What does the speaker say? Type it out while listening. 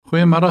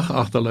Goeiemiddag,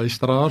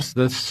 agterluisteraars.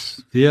 Dis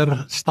weer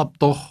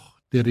Staptog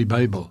deur die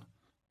Bybel.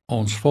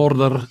 Ons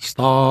vorder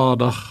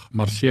stadig,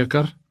 maar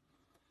seker.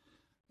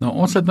 Nou,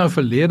 ons het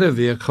verlede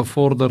week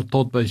gevorder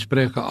tot by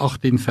Spreuke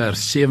 18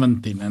 vers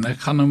 17 en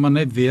ek gaan nou maar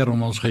net weer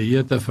om ons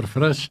geheue te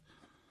verfris,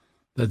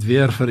 dit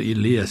weer vir u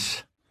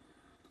lees.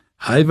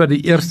 Hy wat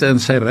die eerste in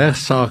sy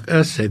regsaak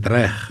is, het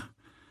reg,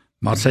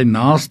 maar sy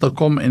naaste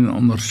kom en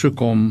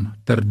ondersoek hom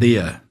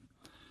terdee.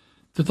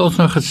 Dit het ons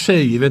nou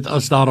gesê, jy weet,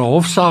 as daar 'n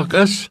hofsaak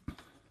is,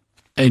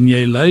 en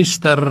jy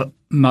luister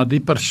na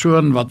die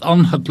persoon wat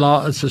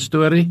aangekla is 'n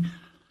storie,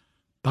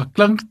 dan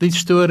klink die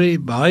storie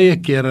baie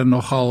kere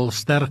nogal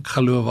sterk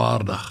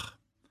geloofwaardig.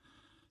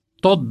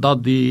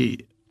 Totdat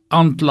die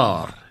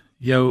aanklaer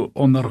jou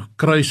onder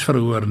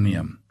kruisverhoor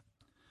neem.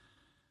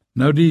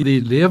 Nou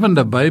die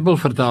lewende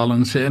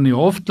Bybelvertaling sê in die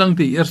hof klink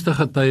die eerste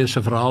getuie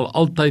se verhaal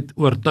altyd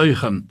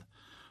oortuigend.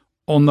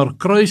 Onder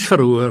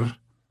kruisverhoor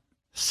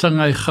sing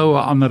hy gou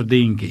 'n ander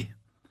deentjie.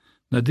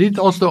 Nou dit het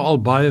ons nou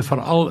al baie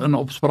veral in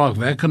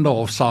opspraakwekkende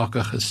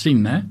hofsaake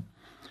gesien, hè?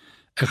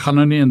 Ek gaan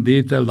nou nie in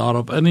detail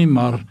daarop in nie,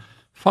 maar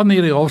van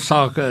hierdie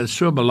hofsaake is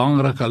so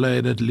belangrik, hulle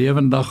het dit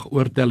lewendig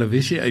oor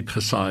televisie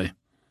uitgesaai.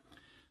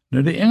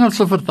 Nou die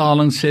Engelse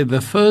vertaling sê,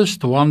 the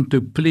first one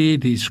to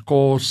plead his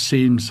cause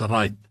seems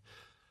right.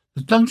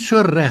 Dit klink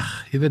so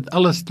reg, jy weet,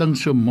 alles klink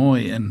so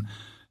mooi, en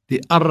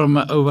die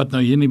arme ou wat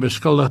nou hier in die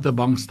beskuldigde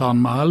bank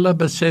staan, maar hulle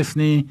besef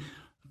nie,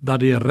 dat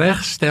die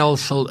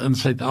regstelsel in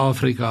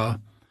Suid-Afrika,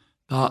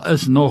 daar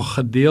is nog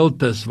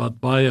gedeeltes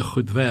wat baie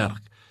goed werk.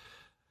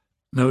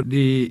 Nou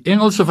die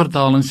Engelse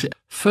vertaling sê,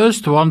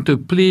 first one to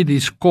plead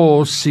his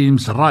cause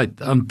seems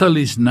right, until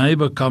his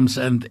neighbor comes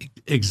and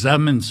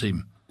examines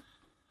him.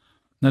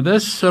 Nou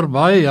dis vir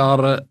baie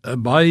jare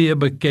 'n baie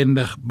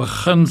bekende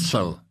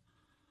beginsel,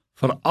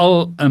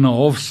 veral in 'n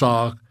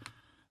hofsaak,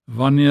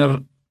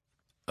 wanneer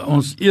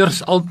ons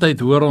altyd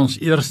hoor ons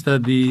eerste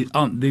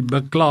die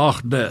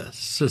beklaagde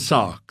se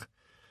saak.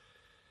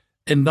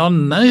 En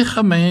dan neig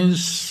 'n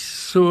mens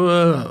so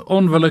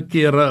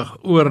onwillekeurig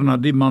oor na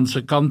die man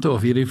se kant toe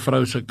of hierdie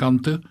vrou se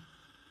kant toe,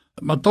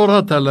 maar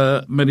totdat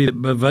hulle met die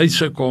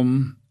bewyse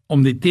kom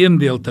om die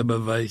teendeel te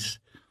bewys,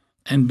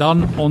 en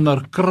dan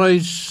onder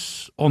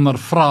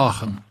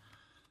kruisondervraging,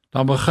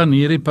 dan begin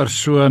hierdie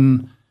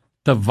persoon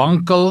te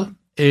wankel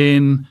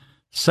en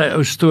sy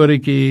ou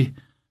storieetjie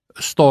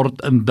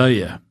stort in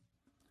duie.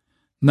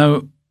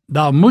 Nou,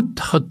 daar moet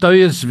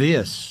getuies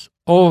wees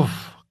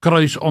of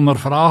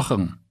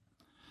kruisondervraging.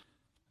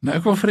 Nou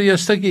ek wil vir julle 'n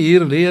stukkie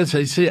hier lees,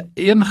 hy sê,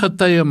 een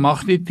getuie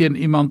mag nie teen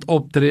iemand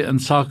optree in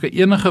sake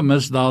enige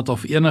misdaad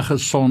of enige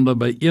sonde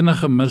by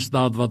enige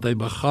misdaad wat hy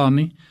begaan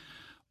nie,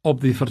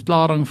 op die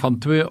verklaring van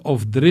 2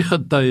 of 3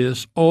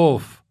 getuies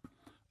of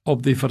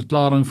op die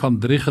verklaring van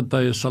 3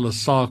 getuies sal 'n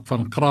saak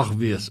van krag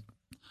wees.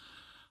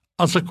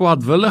 As 'n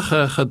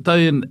kwaadwillige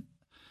getuie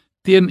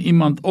teen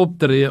iemand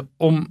optree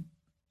om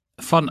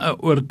van 'n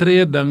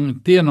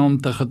oortreding teen hom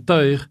te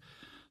getuig,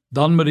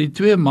 dan moet die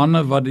 2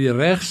 manne wat die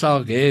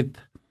regsaak het,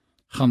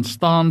 gaan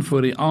staan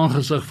voor die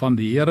aangesig van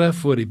die Here,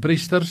 voor die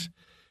priesters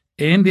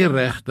en die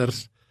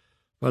regters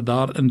wat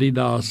daar in die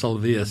dae sal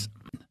wees.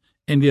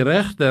 En die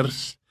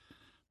regters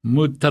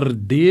moet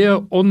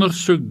terdee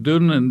ondersoek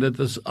doen, en dit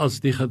is as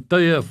die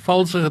getuie 'n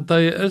valse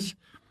getuie is,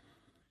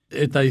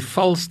 het hy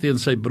vals teen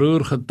sy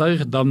broer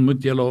getuig, dan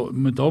moet julle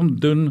met hom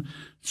doen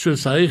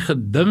soos hy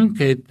gedink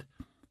het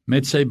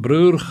met sy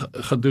broer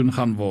gedoen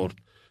gaan word.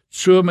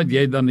 So moet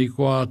jy dan die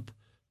kwaad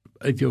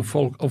uit jou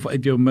volk of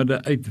uit jou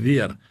midde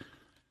uitweer.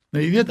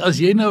 Nou jy weet, as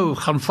jy nou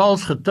gaan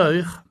vals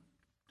getuig,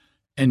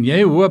 en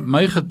jy hoop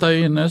my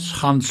getuienis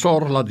gaan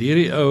sorg dat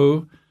hierdie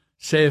ou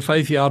sê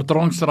 5 jaar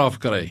tronkstraf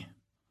kry,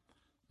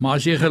 maar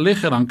as jy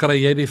gelieg het, dan kry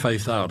jy die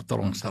 5 jaar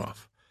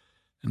tronkstraf.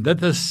 En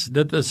dit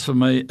is vir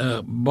my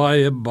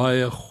 'n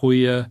baie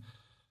goeie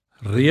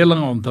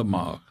reëling om te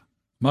maak.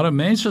 Maar 'n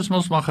mens is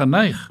mos maar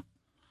geneig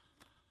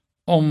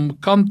om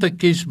kant te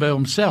kies by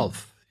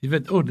homself. Jy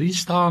weet, hier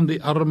staan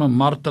die arme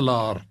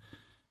martelaar,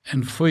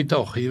 en foei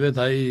tog, jy weet,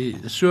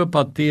 hy is so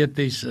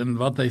pateties in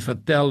wat hy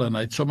vertel, en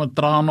hy het sommer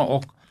trane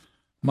ook,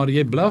 maar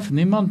jy blaf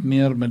niemand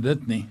meer met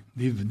dit nie.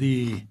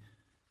 Die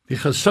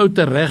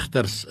gesoute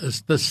regters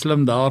is te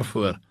slim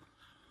daarvoor.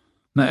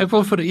 Nou ek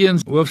wil vir u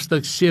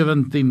hoofstuk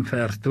 17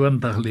 vers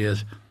 20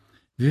 lees.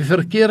 Wie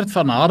verkeerd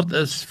van hart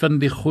is, vind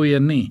die goeie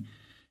nie,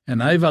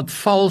 en hy wat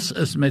vals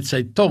is met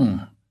sy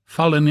tong,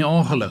 val in die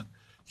ongeluk.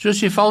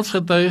 Soos jy vals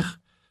getuig,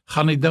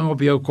 gaan die ding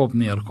op jou kop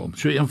neerkom.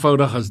 So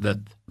eenvoudig is dit.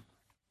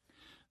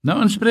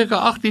 Nou in Spreuke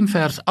 18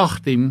 vers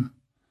 18,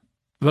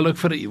 wil ek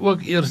vir u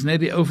ook eers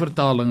net die ou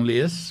vertaling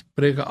lees.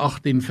 Spreuke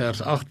 18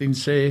 vers 18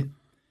 sê,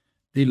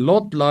 die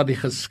lot laat die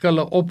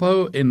geskille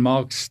ophou en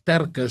maak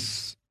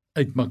sterkes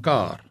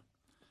uitmekaar.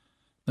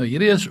 Nou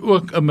hierdie is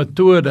ook 'n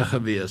metode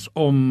gewees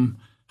om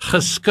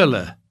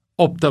geskille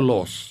op te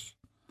los.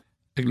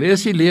 Ek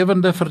lees die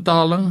lewende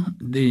vertaling,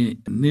 die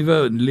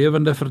nuwe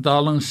lewende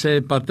vertaling sê,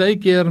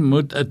 partykeer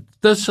moet 'n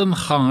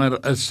tussenganger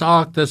 'n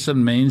saak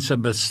tussen mense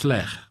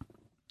besleg.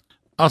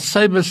 As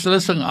sy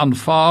beslissing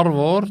aanvaar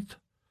word,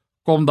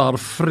 kom daar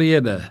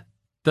vrede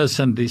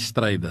tussen die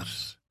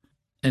stryders.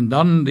 En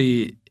dan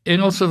die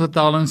Engelse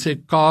vertaling sê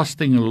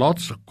casting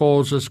lots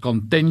causes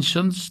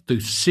contentions to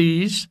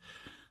cease.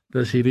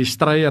 Dus hierdie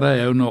stryery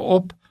hou nou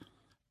op.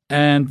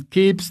 And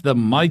keeps the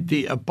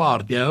mighty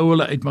apart. Jy hou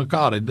hulle uit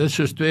mekaar. Dit is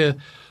soos twee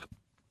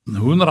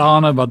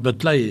hoenderhane wat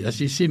beklei. As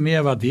jy sien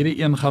nee, wat hierdie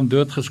een gaan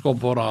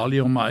doodgeskop word, haal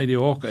jy hom uit die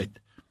hok uit.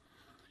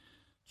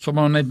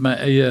 Sommige net my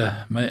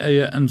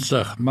eie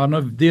insig. Maar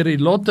nou deur die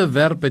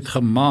lottewerp het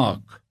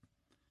gemaak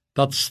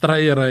dat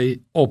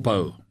stryery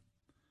ophou.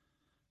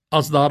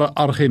 As daar 'n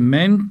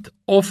argument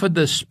of 'n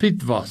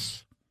dispuut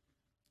was,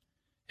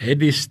 het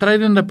die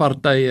strydende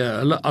partye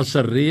hulle as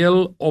 'n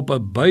reël op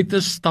 'n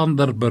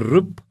buitestander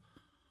beroep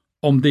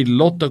om die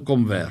lot te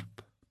kom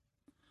werp,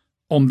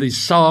 om die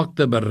saak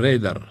te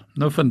beredder.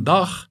 Nou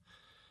vandag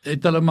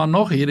het hulle maar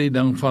nog hierdie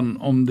ding van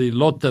om die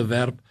lot te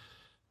werp,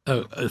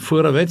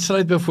 voor 'n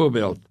wedstryd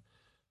byvoorbeeld,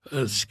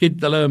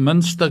 skiet hulle 'n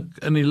muntstuk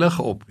in die lug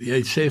op,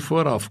 jy sê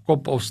vooraf,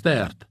 kop of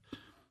stert,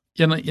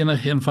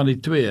 enige een van die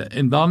twee,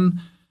 en dan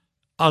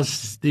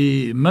as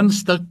die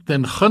muntstuk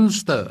ten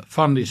gunste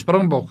van die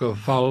Springbokke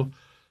val,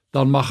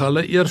 dan mag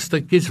hulle eers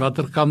kies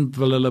watter kant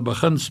wil hulle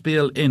begin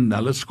speel en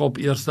hulle skop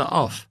eers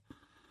af.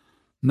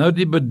 Nou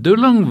die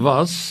bedoeling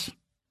was,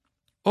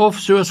 of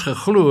soos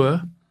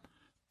geglo,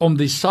 om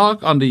die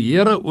saak aan die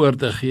Here oor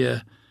te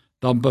gee,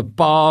 dan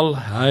bepaal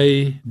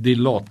hy die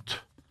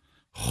lot.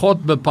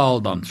 God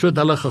bepaal dan, so het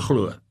hulle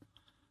geglo,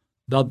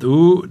 dat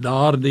hoe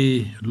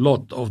daardie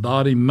lot, of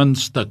daardie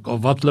muntstuk,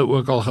 of wat hulle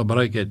ook al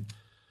gebruik het,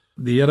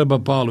 die Here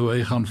bepaal hoe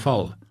hy gaan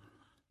val.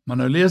 Maar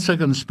nou lees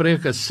ek in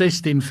Spreuke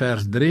 16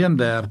 vers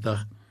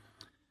 33,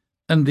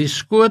 in die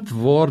skoot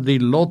word die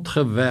lot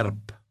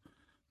gewerp,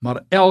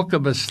 maar elke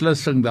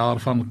beslissing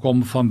daarvan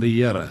kom van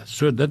die Here.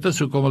 So dit is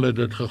hoekom hulle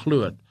dit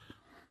geglo het.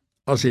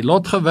 As die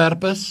lot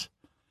gewerp is,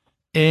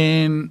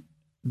 en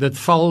dit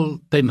val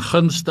ten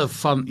gunste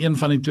van een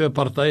van die twee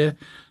partye,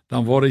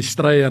 dan word die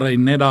stryery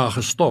net daar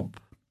gestop.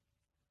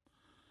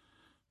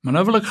 Maar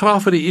nou wil ek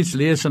graag vir iets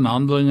lees in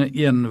Handelinge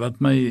 1,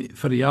 wat my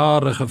vir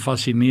jare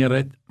gefascineer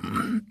het.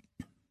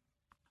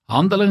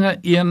 Handelinge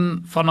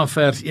 1 vanaf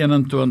vers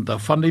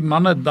 21, van die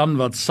manne dan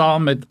wat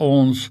saam met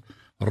ons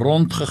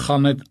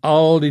rondgegaan het,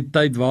 al die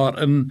tyd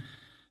waarin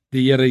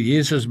die Here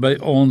Jesus by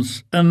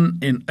ons in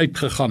en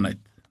uitgegaan het.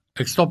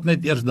 Ek stop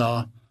net eers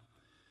daar.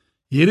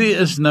 Hierdie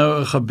is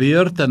nou 'n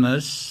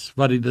gebeurtenis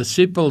wat die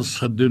disippels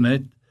gedoen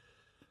het,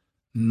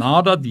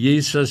 nadat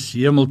Jesus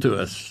hemel toe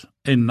is,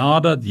 en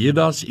nadat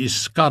Judas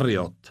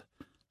Iskariot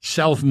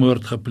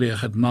selfmoord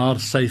gepleeg het na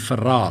sy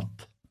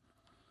verraad.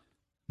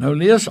 Nou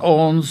lees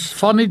ons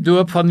van die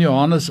doop van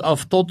Johannes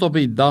af tot op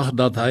die dag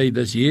dat hy,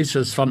 dus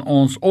Jesus, van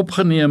ons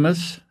opgeneem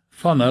is,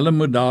 van hulle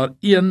moet daar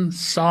een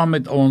saam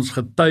met ons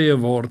getuie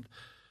word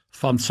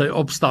van sy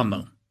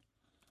opstanding.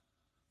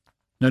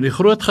 Nou die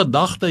groot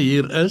gedagte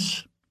hier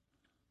is,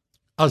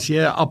 as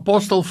jy 'n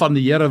apostel van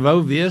die Here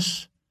wou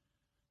wees,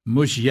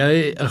 moes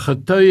jy 'n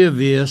getuie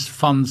wees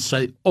van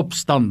sy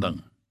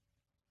opstanding.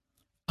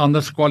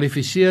 Anders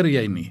kwalifiseer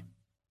jy nie.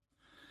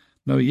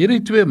 Nou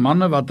hierdie twee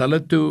manne wat hulle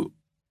toe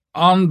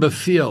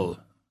aanbeveel,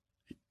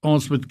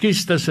 ons moet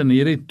kies tussen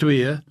hierdie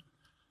twee,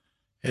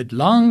 het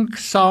lank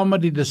saam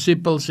met die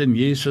disippels en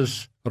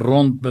Jesus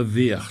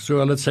rondbeweeg. So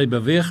hulle het sy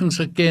bewegings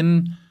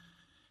geken,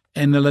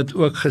 en hulle het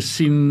ook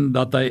gesien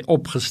dat hy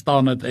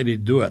opgestaan het uit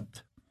die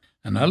dood.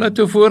 En hulle het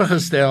toe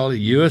voorgestel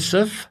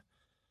Josef,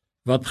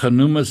 wat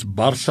genoem is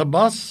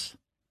Barsabas,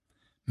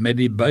 met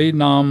die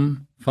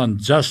bynaam van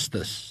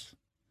Justus,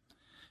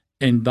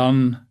 en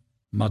dan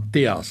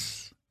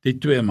Matthias, die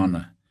twee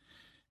manne.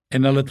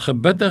 En hulle het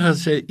gebid en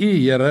gesê, U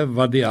Here,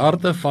 wat die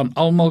harte van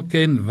almal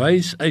ken,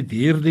 wys uit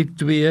hierdie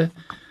twee,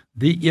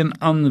 die een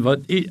aan wat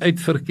U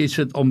uitverkies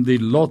het om die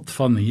lot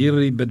van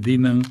hierdie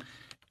bediening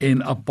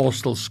en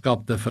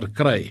apostelskap te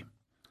verkry,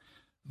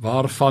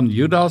 waarvan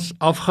Judas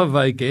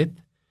afgewyk het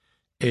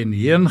en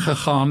heen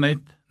gegaan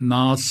het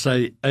na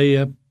sy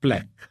eie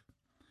plek.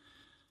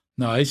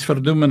 Nou, hy is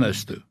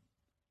verdoemenis toe.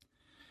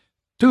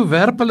 Toe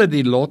werp hulle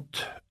die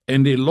lot,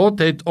 en die lot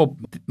het op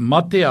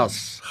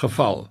Matthias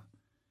geval,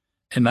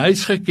 en hy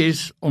is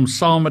gekies om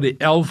saam met die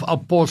 11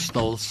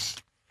 apostels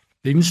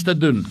diens te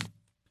doen.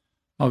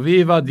 Maar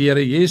weet wat, die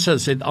Here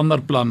Jesus het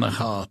ander planne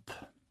gehad.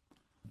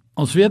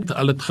 Ons weet,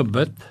 hulle het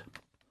gebid,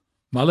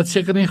 maar hulle het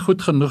seker nie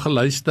goed genoeg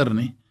geluister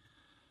nie,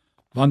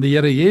 want die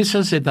Here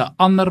Jesus het 'n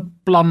ander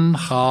plan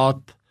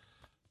gehad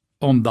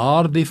om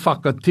daardie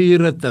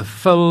vakature te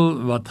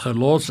vul wat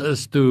gelos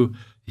is toe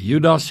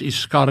Judas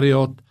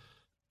Iskariot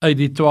uit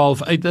die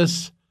 12 uit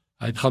is.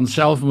 Hy het gaan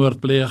selfmoord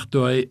pleeg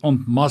toe hy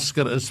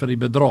ontmasker is vir die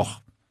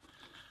bedrog.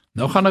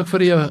 Nou gaan ek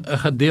vir jou 'n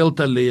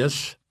gedeelte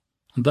lees.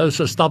 Onthou,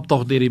 so stap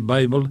tog deur die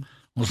Bybel.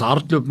 Ons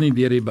hardloop nie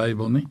deur die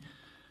Bybel nie.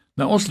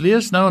 Nou ons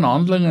lees nou in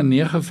Handelinge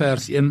 9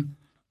 vers 1,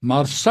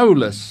 maar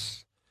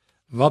Saulus,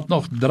 wat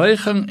nog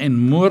dreiging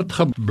en moord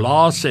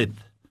geblaas het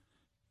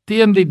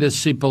teen die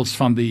disippels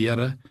van die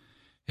Here,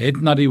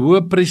 het na die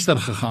hoëpriester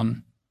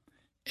gegaan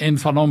en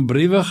van hom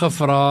briewe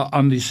gevra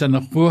aan die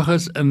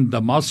sinagoges in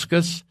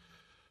Damaskus,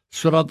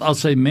 sodat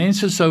as hy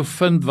mense sou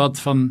vind wat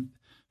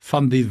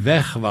van die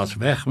weg was,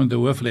 weg met 'n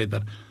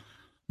hoofletter.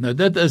 Nou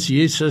dit is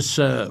Jesus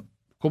se,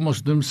 kom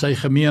ons noem sy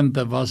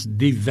gemeente, was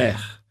die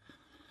weg.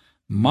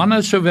 Manne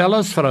sowel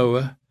as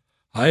vroue,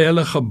 hy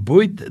hulle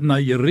geboeid na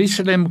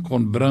Jerusalem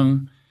kon bring,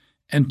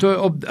 en toe hy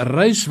op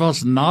reis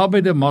was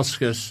naby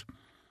Damaskus,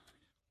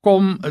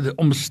 kom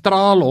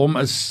omstraal hom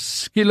 'n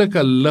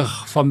skielike lig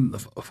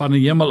van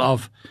die hemel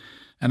af,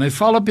 en hy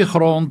val op die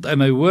grond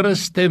en hy hoor 'n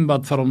stem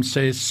wat vir hom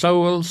sê,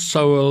 Saul,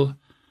 Saul,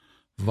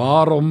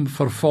 waarom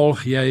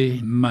vervolg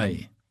jy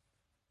my?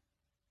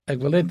 Ek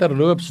wil net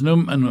terloops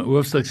noem in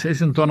hoofstuk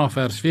 26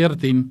 vers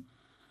 14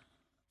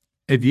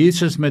 het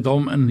Jesus met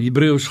hom in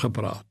Hebreëus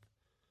gepraat.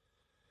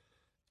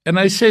 En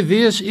hy sê,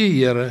 wie is u,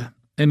 Here?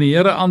 En die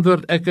Here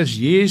antwoord, ek is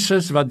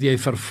Jesus wat jy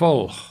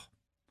vervolg.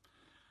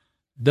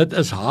 Dit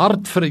is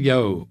hard vir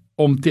jou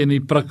om teen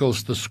die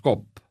prikkels te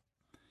skop.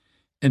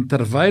 En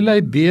terwyl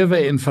hy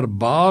bewe en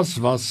verbaas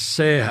was,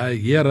 sê hy,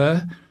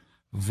 Here,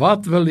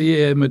 wat wil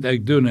jy moet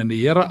ek doen? En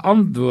die Here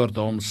antwoord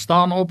hom,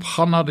 staan op,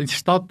 gaan na die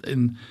stad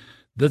en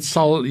dit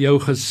sal jou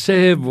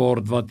gesê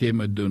word wat jy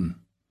moet doen.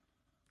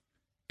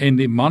 En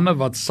die manne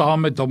wat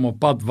saam met hom op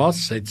pad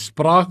was, het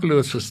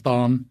spraakloos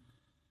gestaan,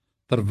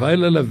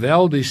 terwyl hulle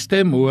wel die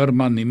stem hoor,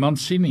 maar niemand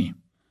sien nie.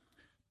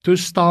 Toe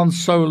staan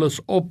Saulus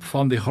op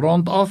van die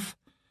grond af,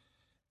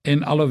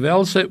 en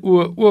alhoewel sy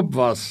oë oop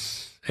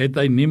was, het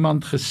hy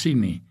niemand gesien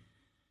nie.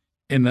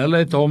 En hulle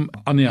het hom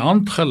aan die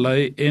hand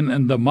gelei en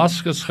in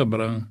Damaskus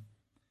gebring,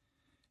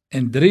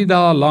 en 3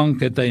 dae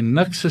lank het hy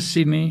niks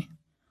gesien nie,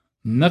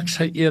 niks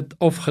geëet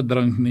of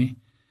gedrink nie,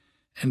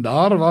 en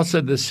daar was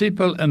 'n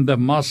disipel in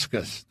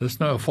Damaskus, dis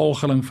nou 'n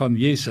volgeling van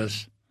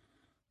Jesus,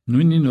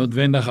 nou nie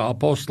noodwendige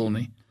apostel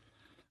nie,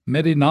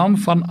 met die naam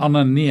van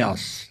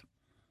Ananias,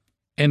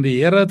 en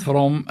die Here het vir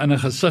hom in 'n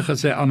gesig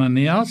gesê,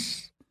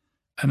 Ananias,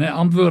 en hy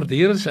antwoord,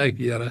 hier is ek,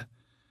 Here.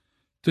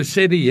 Toe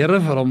sê die Here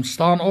vir hom,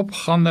 staan op,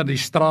 gaan na die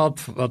straat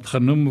wat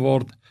genoem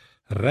word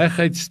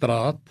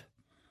Reguitstraat,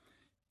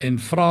 en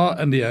vra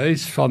in die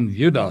huis van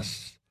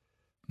Judas,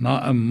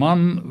 na 'n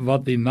man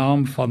wat die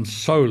naam van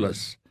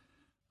Saulus,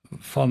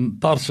 van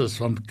Tarsus,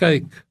 want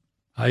kyk,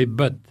 hy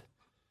bid.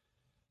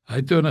 Hy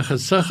het toe in 'n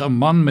gesig 'n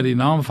man met die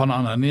naam van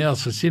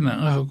Ananias gesien en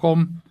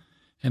ingekom,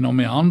 en hom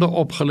die hande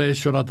opgelê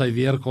sodat hy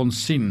weer kon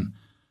sien.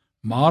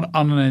 Maar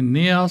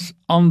Ananias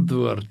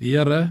antwoord,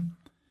 Here,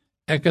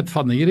 ek het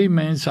van hierdie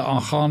mense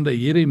aangaande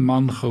hierdie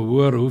man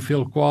gehoor,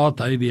 hoeveel kwaad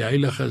hy die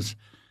heiliges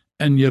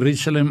in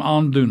Jerusalem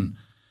aandoen,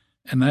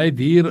 en hy het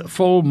hier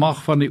vol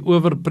mag van die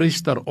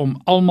owerpriester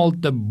om almal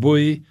te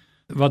boei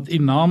wat u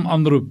naam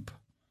aanroep.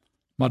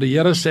 Maar die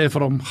Here sê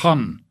vir hom,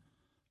 gaan,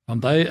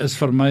 want hy is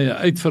vir my 'n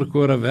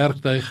uitverkore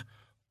werktuig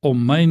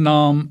om my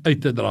naam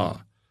uit te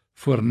dra,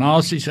 voor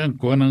nasies en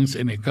konings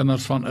en die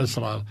kinders van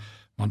Israel,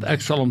 want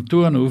ek sal hom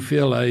toon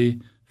hoeveel hy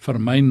vir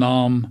my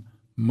naam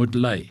moet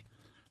ly.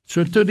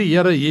 So toe die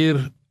Here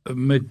hier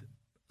met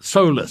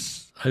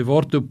Saulus, hy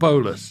word toe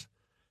Paulus,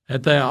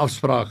 het hy 'n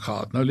afspraak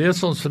gehad. Nou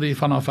lees ons vir die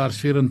vanaf vers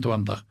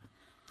 24.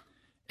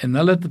 En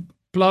hulle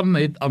plan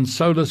het aan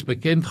Saulus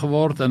bekend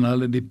geword en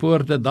hulle die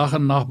poorte dag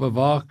en nag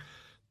bewaak,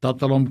 dat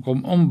hulle hom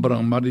kom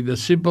ombring, maar die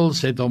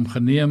disippels het hom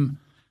geneem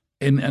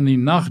en in die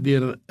nag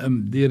deur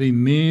die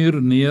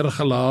muur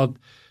neergelaat,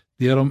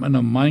 deur hom in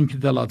 'n mandjie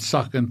te laat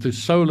sak. En toe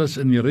Saulus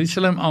in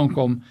Jerusalem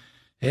aankom,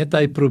 het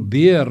hy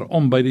probeer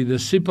om by die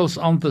disippels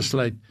aan te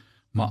sluit,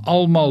 maar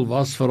almal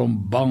was vir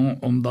hom bang,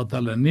 omdat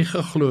hulle nie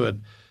geglo het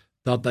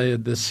dat hy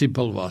 'n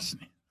disipel was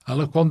nie.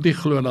 Hulle kon nie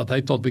glo dat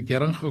hy tot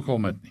bekering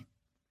gekom het nie.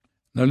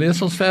 Nou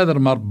lees ons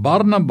verder, maar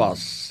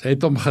Barnabas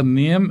het hom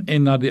geneem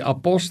en na die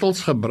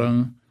apostels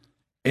gebring,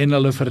 en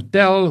hulle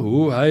vertel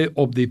hoe hy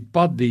op die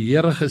pad die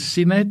Here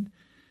gesien het,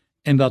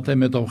 en dat hy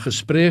met hom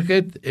gespreek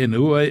het, en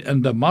hoe hy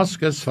in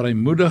Damaskus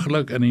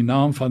vrymoediglik in die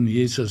naam van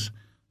Jesus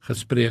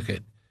gespreek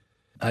het.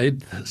 Hy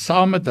het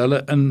saam met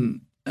hulle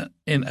in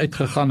en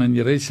uitgegaan in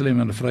Jerusalem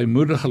en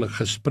vrymoediglik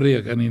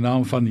gespreek in die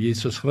naam van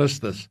Jesus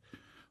Christus,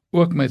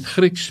 ook met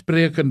Grieks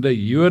sprekende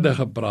Jode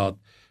gepraat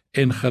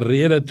en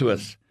gerede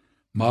twis,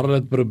 maar hulle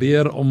het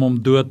probeer om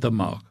hom dood te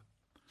maak.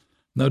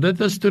 Nou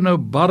dit is toe nou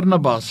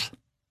Barnabas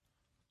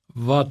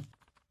wat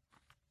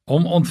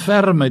hom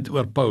ontferm het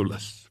oor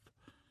Paulus,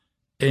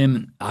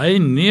 en hy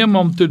neem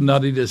hom toe na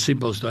die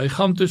disippels toe. Hy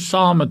gaan toe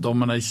saam met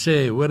hom en hy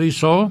sê, hoor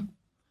hierso,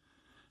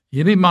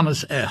 hierdie man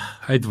is eg,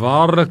 hy het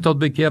waarlik tot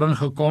bekering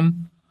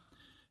gekom,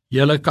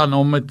 julle kan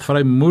hom met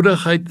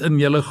vrymoedigheid in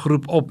julle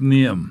groep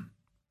opneem.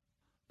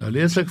 Nou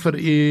lees ek vir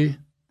u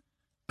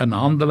in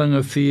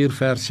Handelinge 4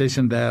 vers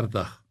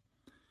 36.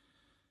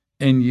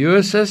 En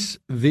Joses,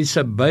 wie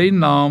se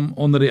bynaam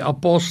onder die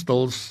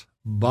apostels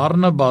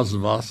Barnabas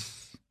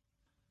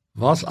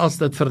was as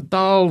dit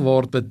vertaal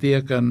word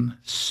beteken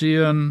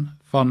seun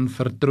van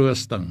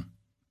vertroosting,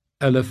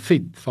 'n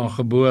Lewiet van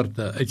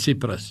geboorte uit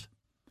Siprus.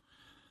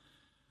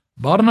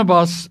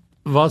 Barnabas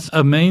was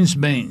 'n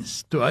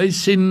mens. Toe hy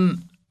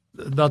sien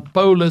dat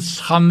Paulus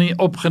gaan nie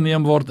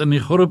opgeneem word in die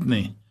groep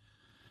nie,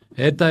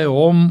 het hy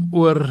hom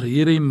oor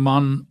hierdie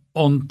man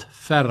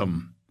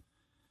ontferm.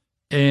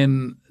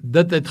 En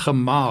dit het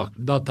gemaak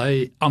dat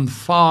hy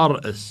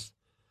aanvaar is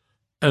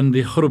in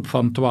die groep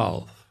van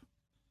 12.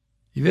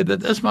 Jy weet,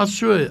 dit is maar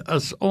so,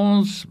 as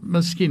ons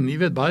miskien, jy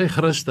weet, baie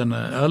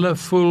Christene, hulle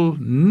voel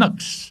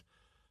niks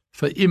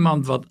vir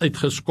iemand wat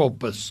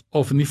uitgeskop is,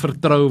 of nie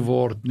vertrou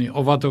word nie,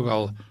 of wat ook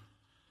al.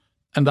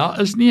 En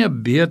daar is nie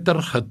 'n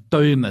beter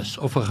getuienis,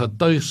 of 'n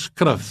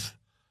getuigskrif,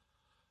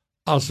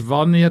 as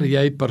wanneer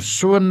jy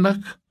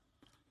persoonlik,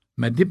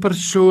 met die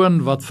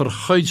persoon wat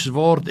verguis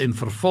word en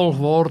vervolg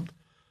word,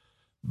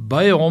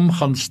 by hom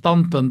gaan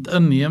standpunt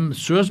inneem,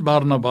 soos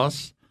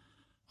Barnabas.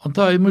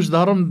 Onthou, hy moes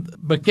daarom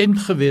bekend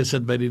gewees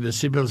het by die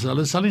disippels,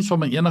 hulle sal nie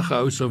sommer enige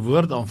ou se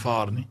woord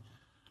aanvaar nie.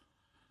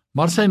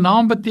 Maar sy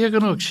naam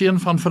beteken ook seun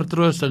van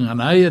vertroosting, en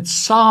hy het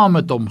saam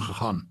met hom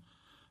gegaan,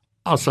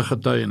 as 'n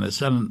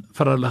getuienis, en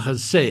vir hulle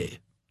gesê,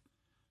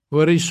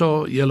 hoor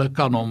hierso, julle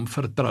kan hom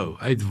vertrou,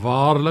 hy het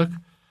waarlik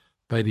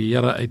by die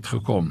Here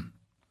uitgekom.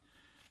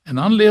 En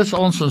dan lees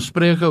ons in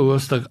Spreuke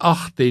hoofstuk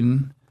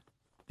 18,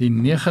 die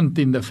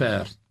 19de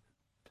vers.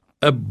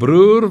 'n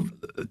broer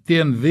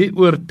teen wie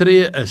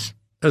oortree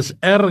is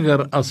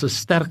erger as 'n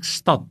sterk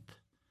stad,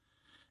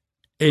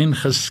 en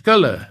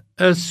geskille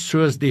is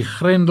soos die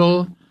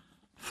grendel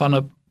van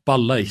 'n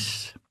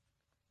paleis.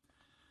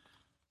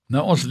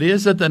 Nou ons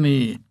lees dit in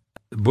die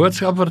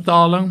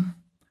boodskapvertaling,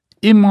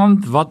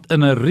 iemand wat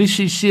in 'n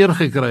rusie seer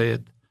gekry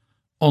het,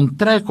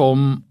 onttrek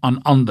hom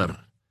aan ander.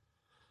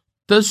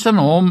 Tussen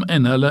hom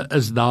en hulle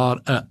is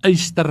daar 'n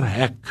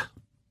ysterhek.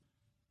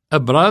 A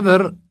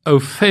brother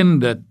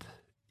offended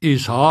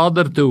is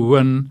harder to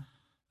win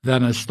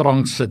than a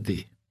strong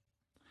city,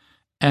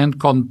 and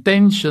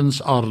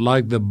contentions are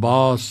like the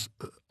bars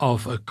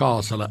of a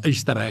castle, 'n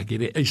ysterhek,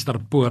 hierdie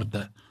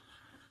ysterpoorte.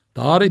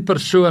 Daardie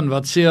persoon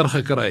wat seer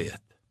gekry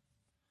het,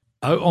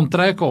 hy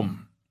onttrek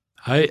hom,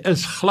 hy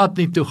is glad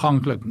nie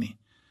toeganklik nie.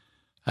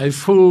 Hy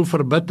voel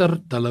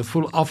verbitterd, hulle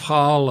voel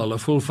afgehaal, hulle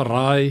voel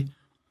verraai,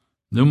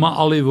 noem maar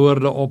al die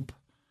woorde op.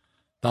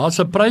 Daar's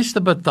 'n prys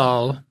te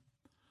betaal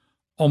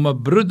om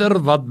 'n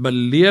broeder wat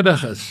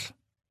beledig is,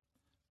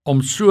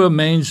 om so 'n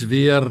mens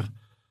weer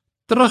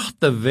terug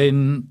te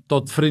wen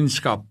tot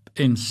vriendskap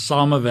en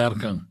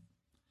samewerking.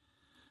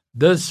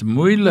 Dis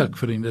moeilik,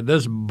 vriende,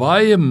 dis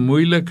baie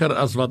moeiliker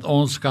as wat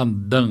ons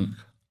kan dink.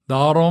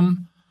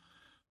 Daarom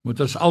moet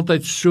ons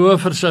altyd so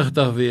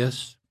versigtig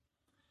wees,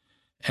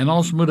 en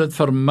ons moet dit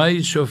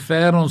vermy so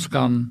ver ons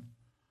kan,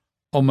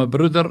 om 'n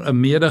broeder, 'n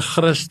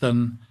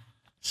mede-Christen,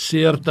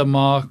 seer te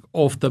maak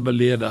of te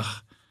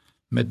beledig,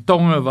 met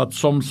tonge wat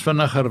soms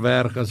vinniger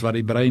werk as wat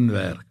die brein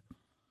werk.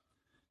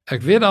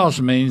 Ek weet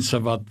daar's mense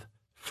wat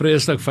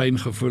vreeslik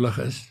fyngevoelig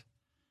is.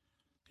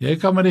 Jy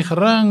kan met die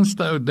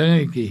geringste ou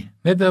dingetjie,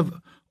 net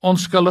 'n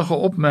onskuldige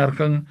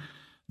opmerking,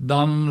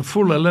 dan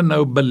voel hulle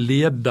nou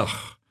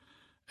beledig.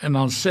 En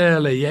dan sê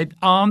hulle, jy het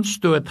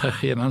aanstoot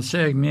gegee. Dan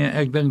sê ek, nee,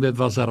 ek dink dit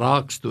was 'n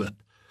raakstoot.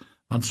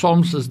 Want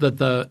soms is dit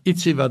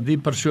ietsie wat die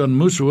persoon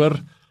moes hoor,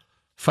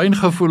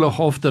 fyngevoelig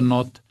of te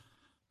not,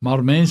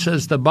 maar mense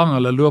is te bang,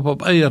 hulle loop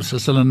op eiers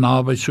as hulle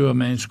naby so 'n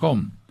mens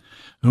kom.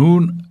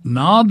 Hoe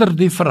nader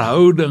die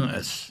verhouding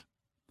is,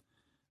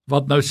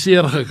 wat nou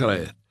seer gekry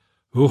het,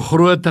 hoe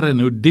groter en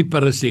hoe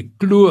dieper is die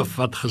kloof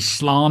wat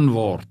geslaan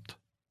word.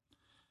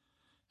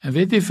 En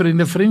weet jy,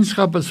 vriende,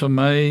 vriendskap is vir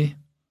my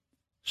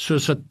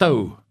soos 'n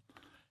tou,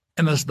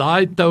 en as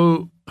daai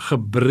tou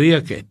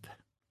gebreek het,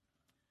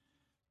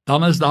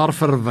 dan is daar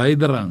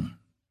verwydering.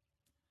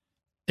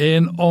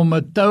 En om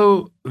 'n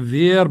tou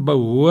weer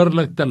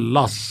behoorlik te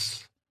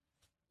las,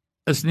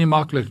 is nie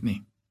maklik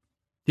nie.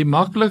 Die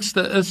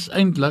maklikste is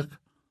eintlik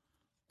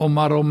om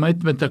maar om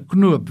met 'n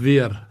knoop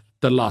weer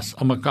te las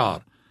aan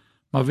mekaar.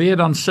 Maar weer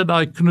dan sit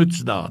daai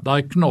knoets daar,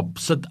 daai knop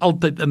sit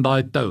altyd in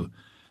daai tou.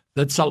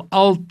 Dit sal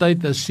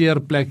altyd 'n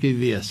seer plekkie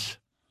wees.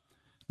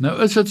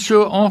 Nou is dit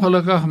so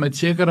ongelukkig met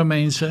sekere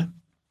mense,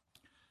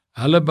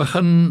 hulle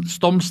begin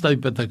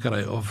stomstype te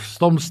kry, of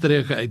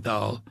stomstreke uit te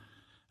haal.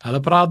 Hulle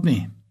praat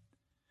nie.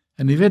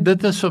 En jy weet,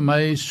 dit is vir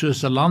my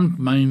soos 'n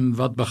landmyn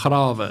wat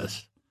begrawe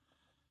is.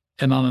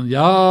 En dan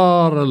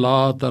jare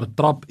later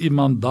trap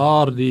iemand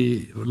daar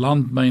die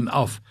landmyn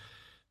af.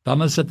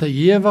 Dan is dit 'n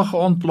ewige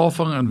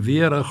ontploffing en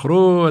weer 'n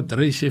groot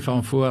rusie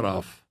van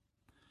vooraf.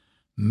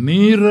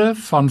 Mure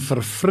van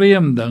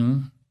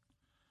vervreemding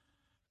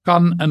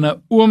kan in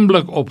 'n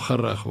oomblik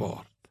opgerig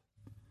word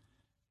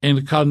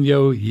en kan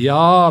jou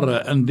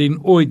jare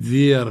indien ooit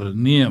weer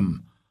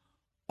neem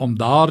om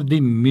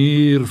daardie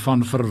muur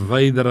van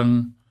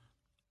verwydering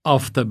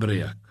af te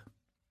breek.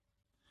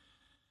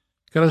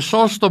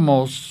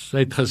 Chrysostomos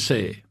het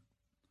gesê,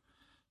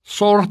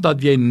 sorg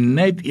dat jy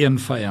net een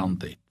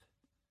vyand het,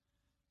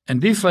 en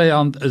die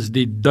vyand is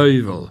die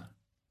duiwel.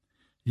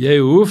 Jy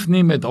hoef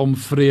nie met hom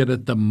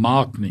vrede te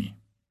maak nie.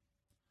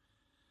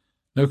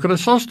 Nou,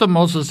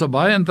 Chrysostomos is 'n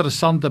baie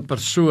interessante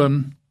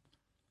persoon.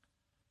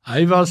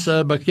 Hy was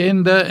 'n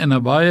bekende en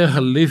 'n baie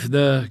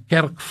geliefde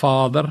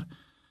kerkvader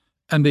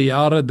in die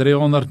jare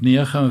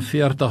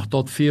 349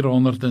 tot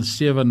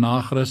 407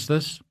 na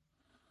Christus.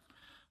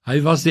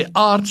 Hy was die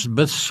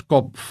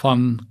aartsbiskop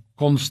van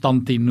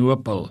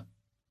Konstantinopel.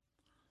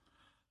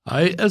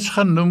 Hy is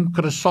genoem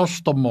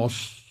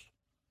Chrysostomos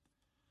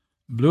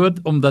bloot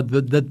omdat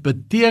dit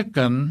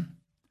beteken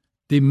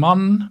die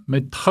man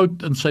met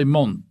goud in sy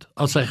mond.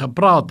 As hy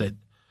gepraat het,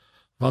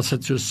 was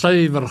dit so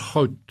suiwer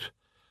goud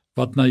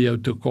wat na jou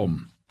toe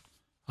kom.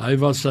 Hy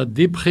was 'n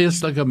diep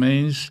geestelike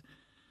mens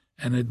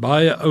en het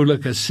baie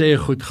oulike sê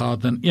goed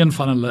gehad, en een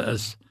van hulle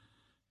is,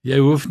 jy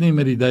hoef nie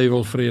met die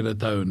duiwel vrede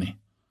te hou nie.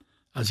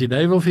 As die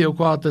duiwel vir jou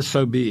kwaad is,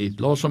 so be it,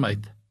 los hom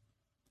uit.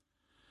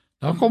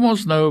 Dan kom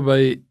ons nou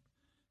by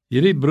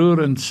hierdie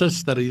broer en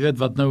suster, jy weet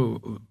wat nou,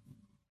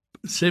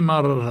 sê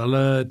maar,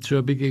 hulle het so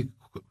 'n bietjie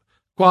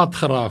kwaad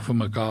geraak vir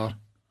mekaar.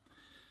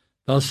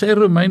 Dan sê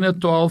Romeine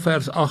 12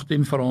 vers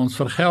 18 vir ons,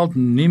 vergeld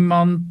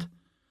niemand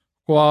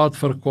kwaad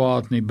vir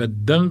kwaad nie,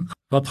 bedink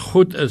wat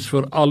goed is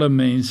vir alle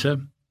mense,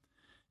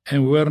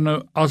 en hoor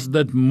nou, as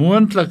dit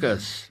moontlik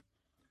is,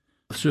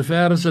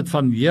 sover as dit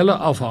van julle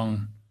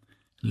afhang,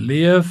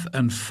 leef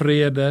in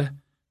vrede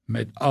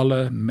met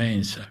alle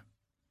mense.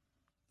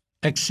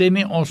 Ek sê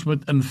nie ons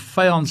moet in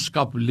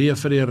vyandskap leef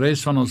vir die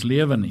res van ons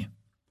lewe nie.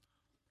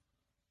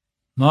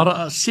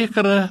 Maar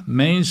sekere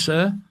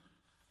mense,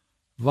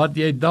 wat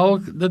jy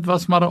dalk, dit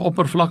was maar 'n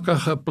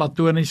oppervlakkige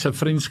platoniese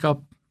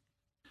vriendskap,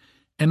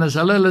 en as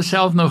hulle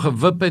self nou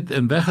gewip het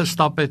en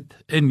weggestap het,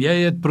 en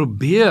jy het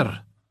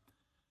probeer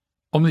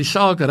om die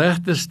saak reg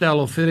te stel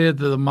of vrede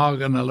te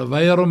maak, en hulle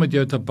weier om met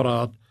jou te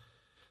praat,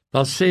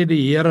 dan sê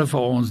die Here vir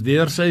ons,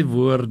 deur sy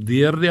woord,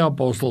 deur die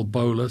apostel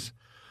Paulus,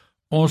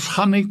 ons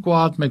gaan nie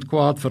kwaad met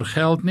kwaad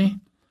vergeld nie,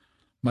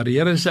 maar die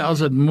Here sê, as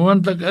dit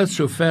moontlik is,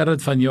 sover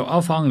dit van jou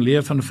afhang,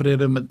 leef in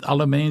vrede met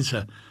alle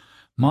mense.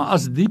 Maar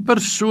as die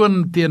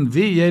persoon teen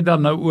wie jy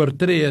dan nou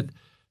oortree het,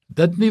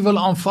 dit nie wil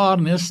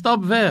aanvaar nie,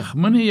 stap weg,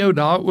 moenie jou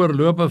daaroor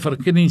loop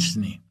verknies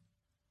nie.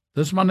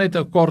 Dis maar net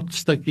 'n kort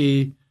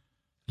stukkie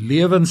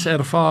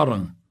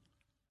lewenservaring.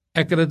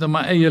 Ek het dit in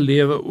my eie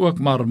lewe ook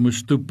maar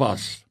moes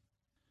toepas.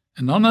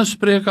 En dan in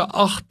Spreuke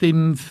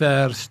 18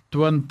 vers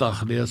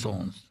 20 lees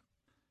ons,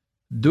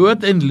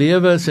 dood en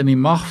lewe is in die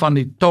mag van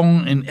die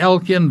tong, en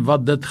elkeen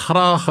wat dit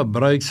graag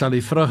gebruik, sal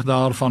die vrug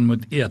daarvan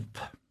moet eet.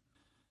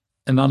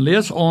 En dan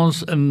lees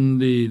ons in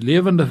die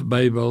Lewende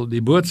Bybel,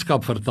 die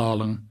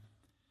boodskapvertaling,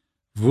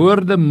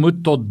 woorde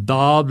moet tot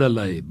dade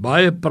lei,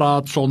 baie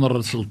praat sonder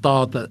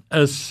resultate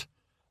is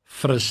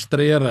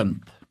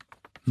frustrerend.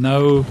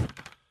 Nou,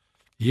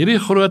 hierdie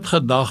groot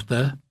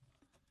gedagte,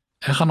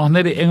 ek gaan nog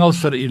net die Engels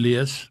vir u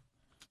lees,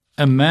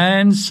 a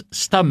man's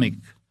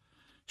stomach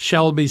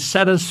shall be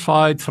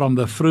satisfied from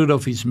the fruit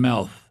of his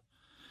mouth.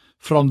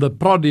 From the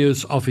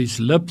produce of his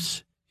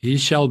lips he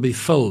shall be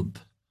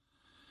filled.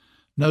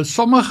 Nou,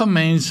 sommige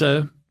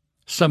mense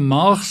se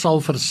maag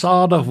sal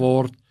versadig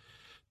word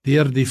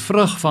deur die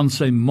vrug van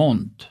sy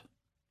mond.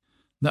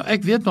 Nou,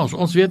 ek weet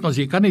ons weet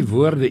jy kan nie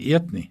woorde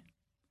eet nie.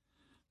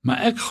 Maar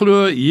ek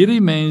glo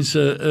hierdie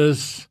mense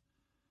is,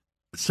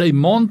 sy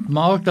mond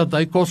maak dat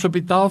hy kos op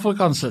die tafel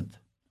kan sit.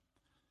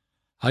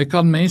 Hy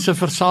kan mense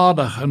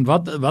versadig, en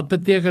wat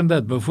beteken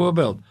dit?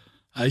 Byvoorbeeld,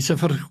 hy is 'n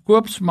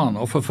verkoopsman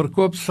of 'n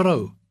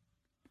verkoopsvrou,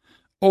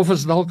 of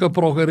is dalk 'n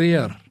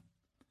prokureur,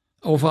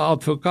 of 'n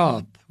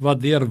advokaat,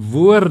 wat deur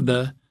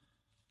woorde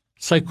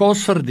sy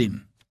kos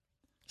verdien,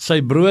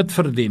 sy brood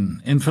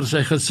verdien, en vir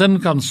sy gesin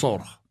kan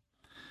sorg.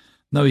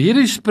 Nou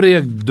hierdie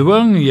spreek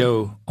dwing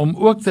jou om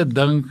ook te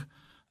dink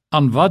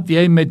aan wat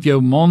jy met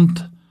jou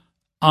mond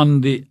aan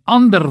die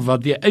ander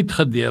wat jy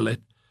uitgedeel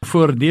het,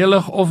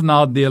 voordelig of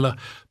nadelig.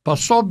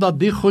 Pas op dat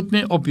die goed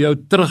nie op jou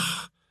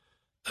terug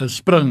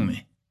spring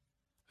nie,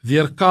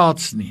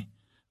 weerkaats nie.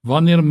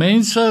 Wanneer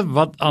mense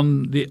wat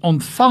aan die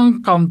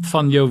ontvangkant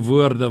van jou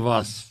woorde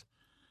was,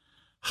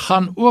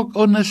 gaan ook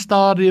in 'n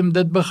stadium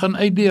dit begin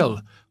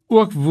uitdeel,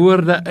 ook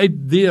woorde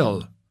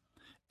uitdeel,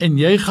 en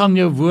jy gaan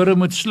jou woorde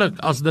moet sluk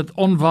as dit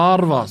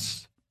onwaar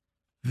was.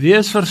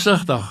 Wees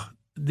versigtig.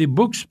 Die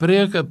boek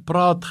Spreuke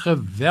praat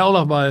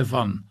geweldig baie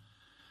van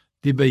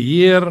die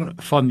beheer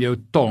van jou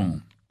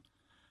tong.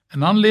 En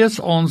dan lees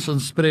ons in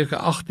Spreuke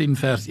 18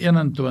 vers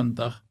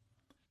 21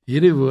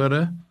 hierdie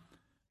woorde,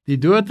 die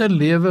dood en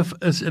lewe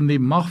is in die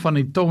mag van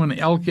die tong, en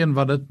elkeen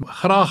wat dit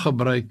graag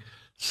gebruik,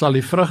 sal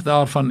die vrug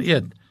daarvan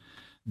eet.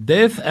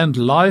 Death and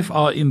life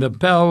are in the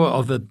power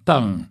of the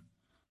tongue,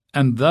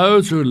 and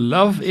those who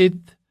love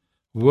it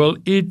will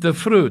eat the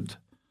fruit.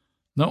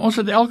 Nou, ons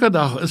het elke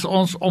dag, is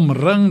ons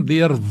omring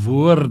deur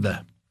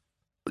woorde.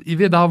 Jy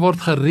weet, daar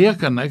word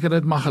gereken, ek het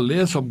dit maar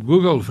gelees op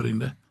Google,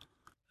 vriende.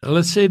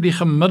 Hulle sê die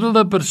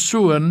gemiddelde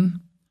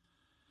persoon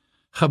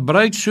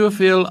gebruik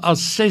soveel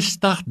as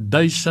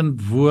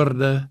 60.000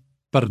 woorde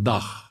per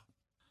dag.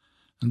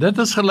 En dit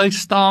is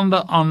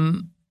gelykstaande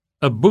aan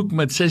 'n boek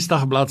met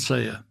 60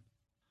 bladsye.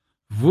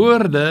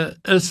 Woorde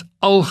is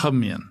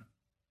algemeen.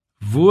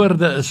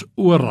 Woorde is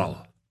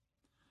oral.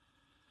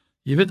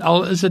 Jy weet,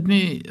 al is dit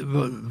nie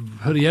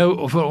vir jou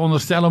of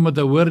veronderstel om het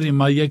te hoor nie,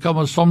 maar jy kan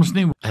maar soms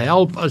nie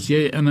help as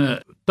jy in 'n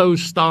tou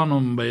staan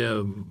om by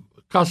 'n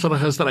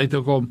kasregister uit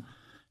te kom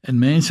en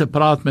mense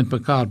praat met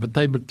mekaar,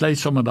 party beklei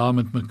sommer daar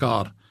met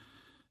mekaar.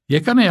 Jy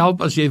kan nie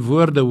help as jy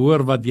woorde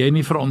hoor wat jy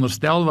nie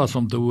veronderstel was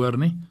om te hoor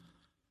nie.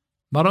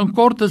 Maar in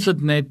kort is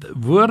dit net,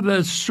 woorde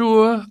is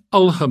so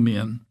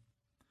algemeen,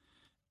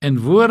 en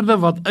woorde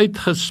wat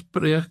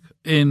uitgespreek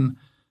en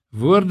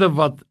woorde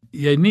wat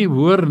jy nie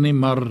hoor nie,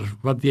 maar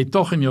wat jy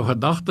tog in jou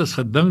gedagtes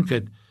gedink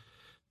het,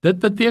 dit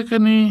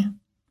beteken nie,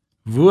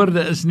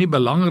 woorde is nie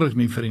belangrik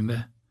nie,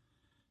 vriende.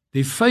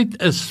 Die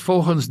feit is,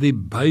 volgens die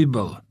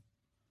Bybel,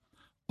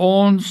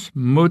 ons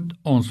moet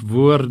ons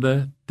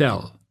woorde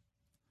tel.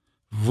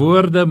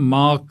 Woorde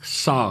maak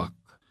saak.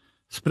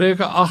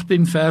 Spreuke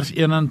 18 vers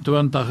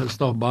 21 is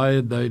toch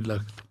baie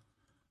duidelik,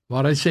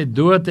 waar hy sê,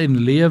 dood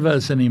en lewe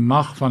is in die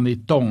mag van die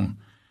tong,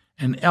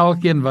 en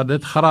elkeen wat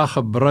dit graag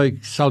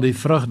gebruik, sal die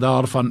vrug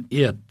daarvan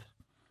eet.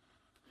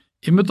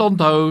 Jy moet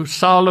onthou,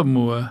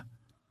 Salomo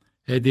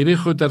het hierdie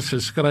goeders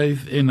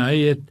geskryf, en hy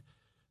het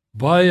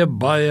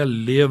baie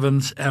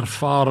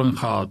lewenservaring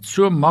gehad.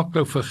 So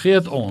maklik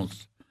vergeet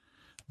ons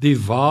die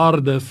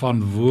waarde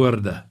van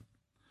woorde.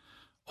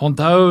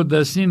 Onthou,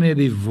 dis nie net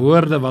die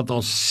woorde wat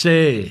ons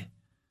sê,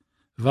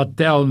 wat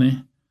tel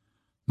nie,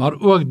 maar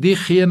ook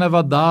diegene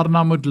wat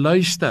daarna moet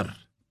luister.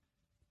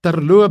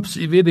 Terloops,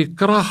 jy weet, die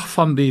krag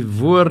van die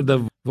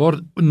woorde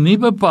word nie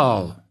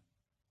bepaal,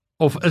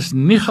 of is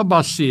nie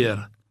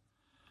gebaseer,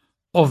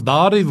 of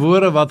daardie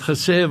woorde wat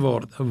gesê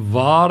word,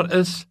 waar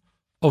is,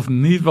 of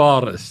nie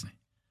waar is nie.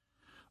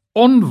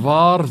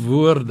 Onwaar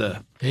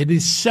woorde het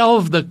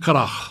dieselfde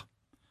krag,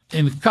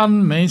 en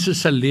kan mense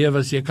se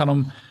lewens, jy kan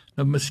hom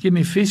nou miskien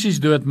nie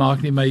fisies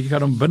doodmaak nie, maar jy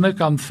kan hom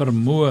binnekant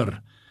vermoor,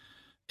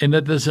 en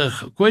dit is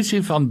 'n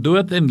kwessie van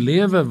dood en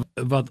lewe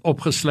wat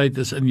opgesluit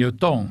is in jou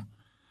tong.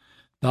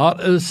 Daar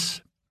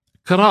is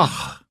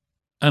krag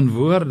in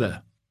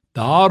woorde.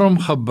 Daarom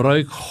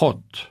gebruik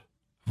God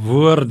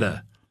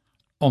woorde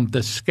om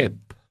te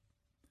skep.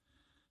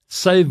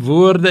 Sy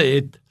woorde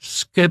het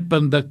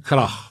skepende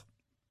krag.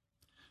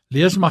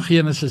 Lees maar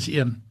Genesis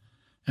 1.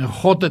 En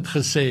God het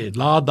gesê,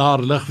 laat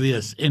daar lig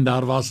wees, en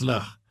daar was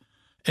lig,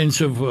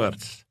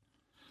 ensovoorts.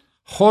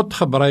 God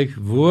gebruik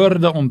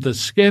woorde om te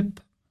skep.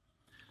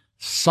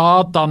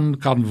 Satan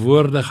kan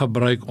woorde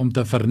gebruik om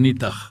te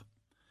vernietig.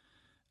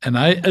 En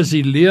hy is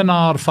die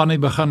leenaar van die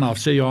begin af,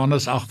 sê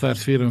Johannes 8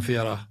 vers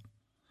 44.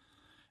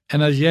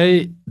 En as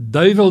jy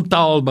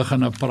duiweltaal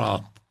begin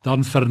praat,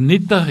 dan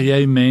vernietig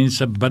jy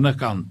mense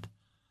binnekant.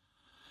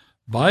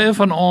 Baie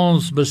van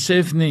ons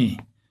besef nie,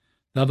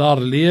 dat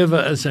daar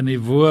lewe is in die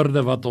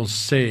woorde wat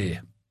ons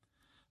sê.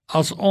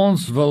 As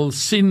ons wil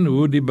sien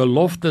hoe die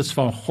beloftes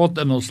van God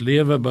in ons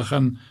lewe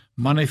begin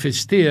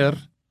manifesteer,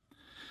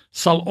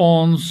 sal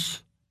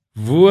ons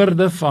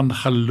woorde van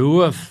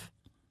geloof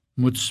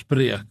moet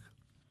spreek.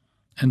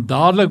 En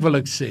dadelik wil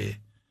ek sê,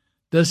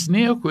 dis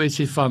nie 'n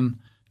kwessie van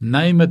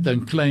name it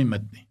en claim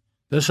it nie.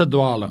 Dis 'n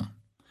dwaling.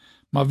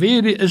 Maar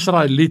weer die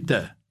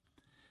Israeliete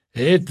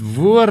het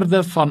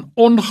woorde van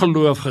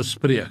ongeloof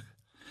gespreek,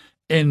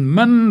 en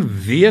min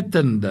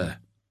wetende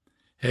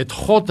het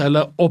God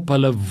hulle op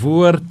hulle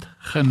woord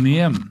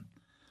geneem.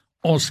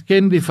 Ons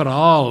ken die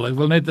verhaal, ek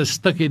wil net 'n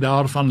stukkie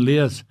daarvan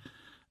lees,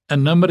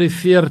 in Numeri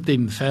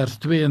 14 vers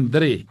 2 en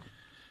 3.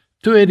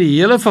 Toe het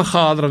die hele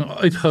vergadering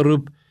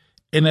uitgeroep,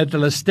 en het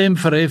hulle stem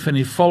verhef, en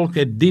die volk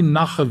het die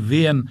nag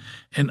geween,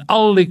 en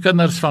al die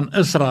kinders van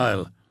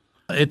Israel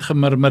het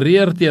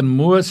gemurmureer teen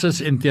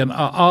Moses en teen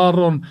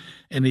Aaron,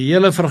 en die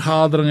hele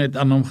vergadering het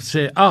aan hom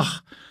gesê,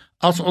 ag,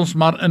 as ons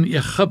maar in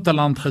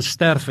Egipteland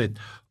gesterf het,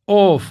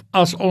 of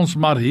as ons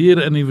maar hier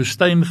in die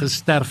woestyn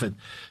gesterf het.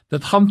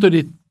 Dit gaan toe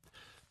die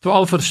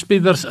 12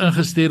 verspieders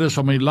ingestuur is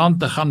om die land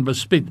te gaan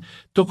bespied.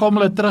 Toe kom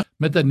hulle terug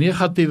met 'n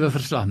negatiewe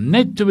verslag.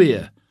 Net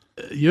 2,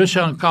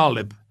 Josua en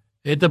Caleb,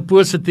 het 'n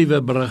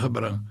positiewe berig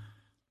gebring.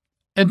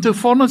 En toe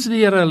vonnis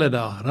die Here hulle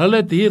daar. Hulle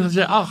het hier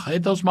gesê, ag,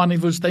 het ons maar in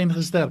die woestyn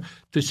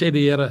gesterf. Toe sê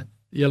die Here,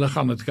 julle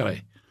gaan dit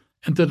kry.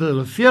 En toe het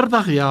hulle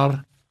 40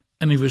 jaar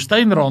in die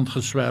woestyn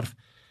rondgeswerf,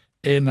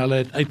 en hulle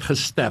het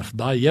uitgesterf,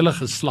 daai hele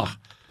geslag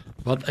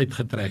wat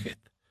uitgetrek het.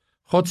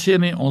 God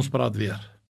seën nie, ons praat weer.